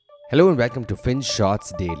Hello and welcome to Fin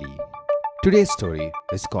Shots Daily. Today's story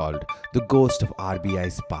is called The Ghost of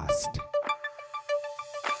RBI's Past.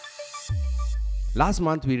 Last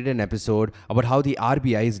month we did an episode about how the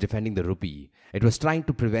RBI is defending the rupee. It was trying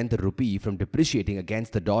to prevent the rupee from depreciating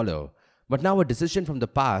against the dollar. But now a decision from the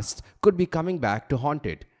past could be coming back to haunt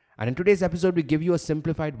it. And in today's episode we give you a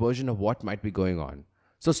simplified version of what might be going on.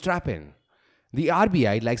 So strap in. The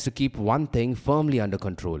RBI likes to keep one thing firmly under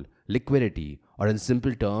control: liquidity, or in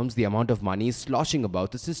simple terms, the amount of money sloshing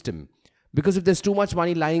about the system. Because if there's too much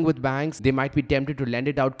money lying with banks, they might be tempted to lend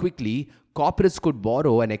it out quickly. Corporates could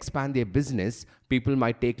borrow and expand their business. People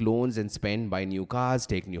might take loans and spend, buy new cars,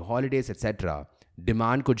 take new holidays, etc.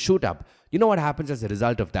 Demand could shoot up. You know what happens as a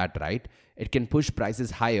result of that, right? It can push prices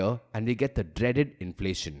higher and we get the dreaded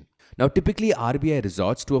inflation. Now, typically RBI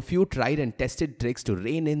resorts to a few tried and tested tricks to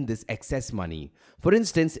rein in this excess money. For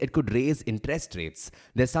instance, it could raise interest rates.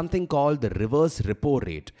 There's something called the reverse repo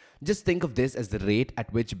rate. Just think of this as the rate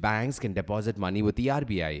at which banks can deposit money with the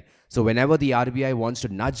RBI. So whenever the RBI wants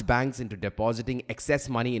to nudge banks into depositing excess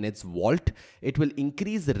money in its vault, it will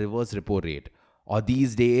increase the reverse repo rate. Or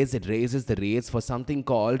these days, it raises the rates for something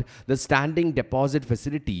called the standing deposit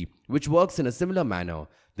facility, which works in a similar manner.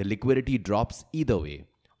 The liquidity drops either way.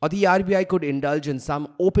 Or the RBI could indulge in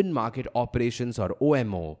some open market operations or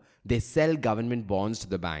OMO. They sell government bonds to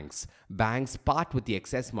the banks. Banks part with the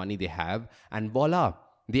excess money they have, and voila,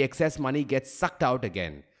 the excess money gets sucked out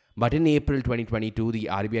again. But in April 2022, the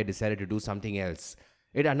RBI decided to do something else.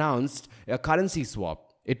 It announced a currency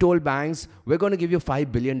swap. It told banks, we're going to give you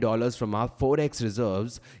 $5 billion from our Forex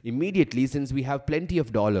reserves immediately since we have plenty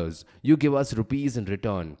of dollars. You give us rupees in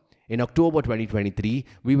return. In October 2023,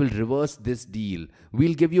 we will reverse this deal.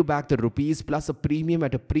 We'll give you back the rupees plus a premium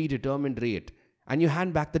at a predetermined rate, and you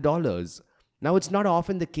hand back the dollars. Now, it's not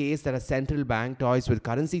often the case that a central bank toys with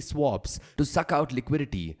currency swaps to suck out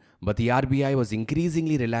liquidity, but the RBI was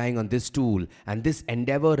increasingly relying on this tool, and this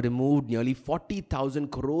endeavor removed nearly 40,000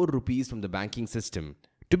 crore rupees from the banking system.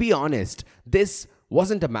 To be honest, this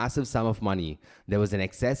wasn't a massive sum of money. There was an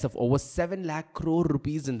excess of over 7 lakh crore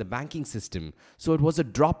rupees in the banking system, so it was a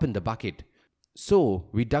drop in the bucket. So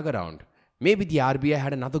we dug around. Maybe the RBI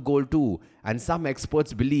had another goal too, and some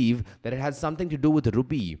experts believe that it had something to do with the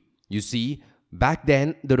rupee. You see, back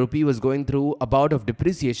then the rupee was going through a bout of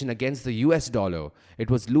depreciation against the US dollar. It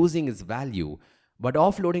was losing its value, but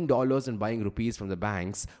offloading dollars and buying rupees from the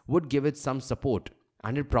banks would give it some support,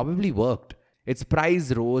 and it probably worked. Its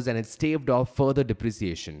price rose and it staved off further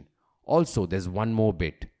depreciation. Also, there's one more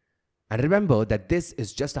bit. And remember that this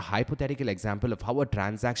is just a hypothetical example of how a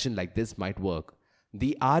transaction like this might work.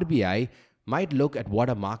 The RBI might look at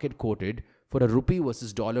what a market quoted for a rupee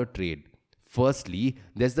versus dollar trade. Firstly,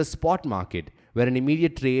 there's the spot market where an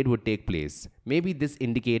immediate trade would take place. Maybe this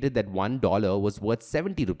indicated that $1 was worth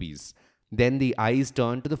 70 rupees. Then the eyes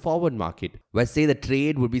turned to the forward market where, say, the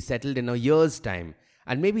trade would be settled in a year's time.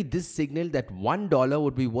 And maybe this signaled that $1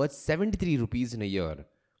 would be worth 73 rupees in a year.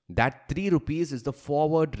 That 3 rupees is the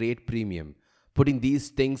forward rate premium. Putting these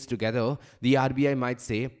things together, the RBI might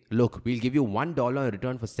say, look, we'll give you $1 in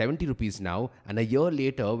return for 70 rupees now, and a year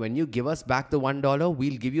later, when you give us back the $1,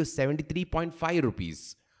 we'll give you 73.5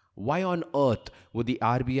 rupees. Why on earth would the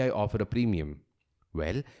RBI offer a premium?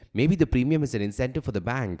 Well, maybe the premium is an incentive for the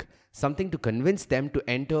bank, something to convince them to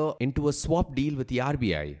enter into a swap deal with the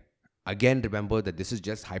RBI. Again, remember that this is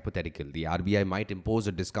just hypothetical. The RBI might impose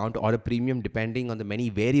a discount or a premium depending on the many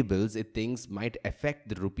variables it thinks might affect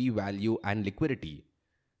the rupee value and liquidity.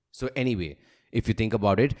 So anyway, if you think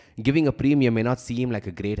about it, giving a premium may not seem like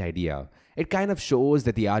a great idea. It kind of shows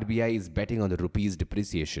that the RBI is betting on the rupee's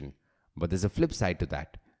depreciation. But there's a flip side to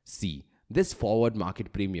that. See, this forward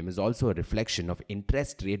market premium is also a reflection of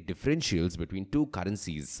interest rate differentials between two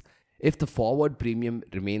currencies. If the forward premium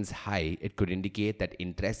remains high, it could indicate that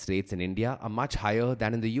interest rates in India are much higher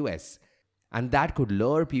than in the US. And that could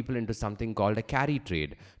lure people into something called a carry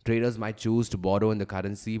trade. Traders might choose to borrow in the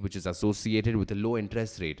currency which is associated with a low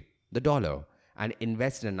interest rate, the dollar, and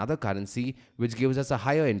invest in another currency which gives us a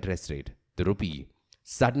higher interest rate, the rupee.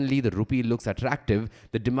 Suddenly, the rupee looks attractive,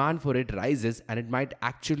 the demand for it rises, and it might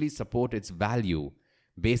actually support its value.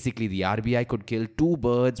 Basically, the RBI could kill two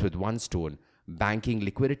birds with one stone: banking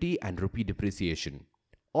liquidity and rupee depreciation.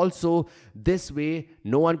 Also, this way,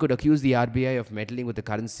 no one could accuse the RBI of meddling with the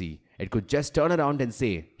currency. It could just turn around and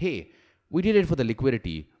say, hey, we did it for the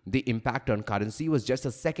liquidity. The impact on currency was just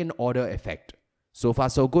a second order effect. So far,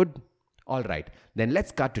 so good? Alright, then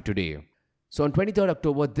let's cut to today. So on 23rd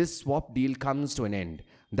October, this swap deal comes to an end.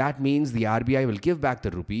 That means the RBI will give back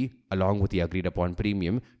the rupee, along with the agreed upon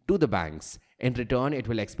premium, to the banks. In return, it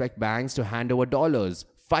will expect banks to hand over dollars,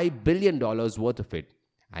 $5 billion worth of it.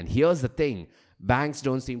 And here's the thing, banks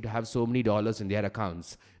don't seem to have so many dollars in their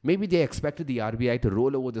accounts. Maybe they expected the RBI to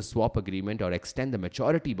roll over the swap agreement or extend the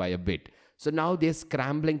maturity by a bit. So now they're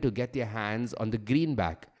scrambling to get their hands on the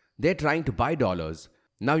greenback. They're trying to buy dollars.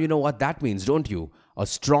 Now you know what that means, don't you? A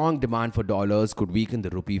strong demand for dollars could weaken the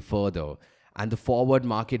rupee further, and the forward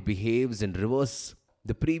market behaves in reverse.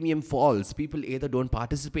 The premium falls. People either don't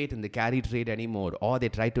participate in the carry trade anymore or they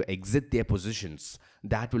try to exit their positions.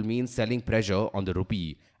 That will mean selling pressure on the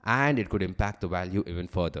rupee, and it could impact the value even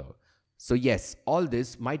further. So yes, all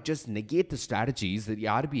this might just negate the strategies that the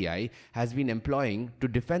RBI has been employing to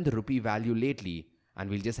defend the rupee value lately, and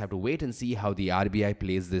we'll just have to wait and see how the RBI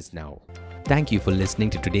plays this now. Thank you for listening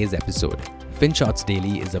to today's episode. FinShots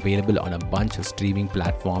Daily is available on a bunch of streaming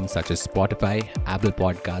platforms such as Spotify, Apple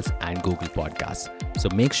Podcasts, and Google Podcasts. So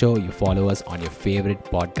make sure you follow us on your favorite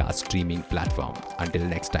podcast streaming platform. Until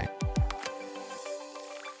next time.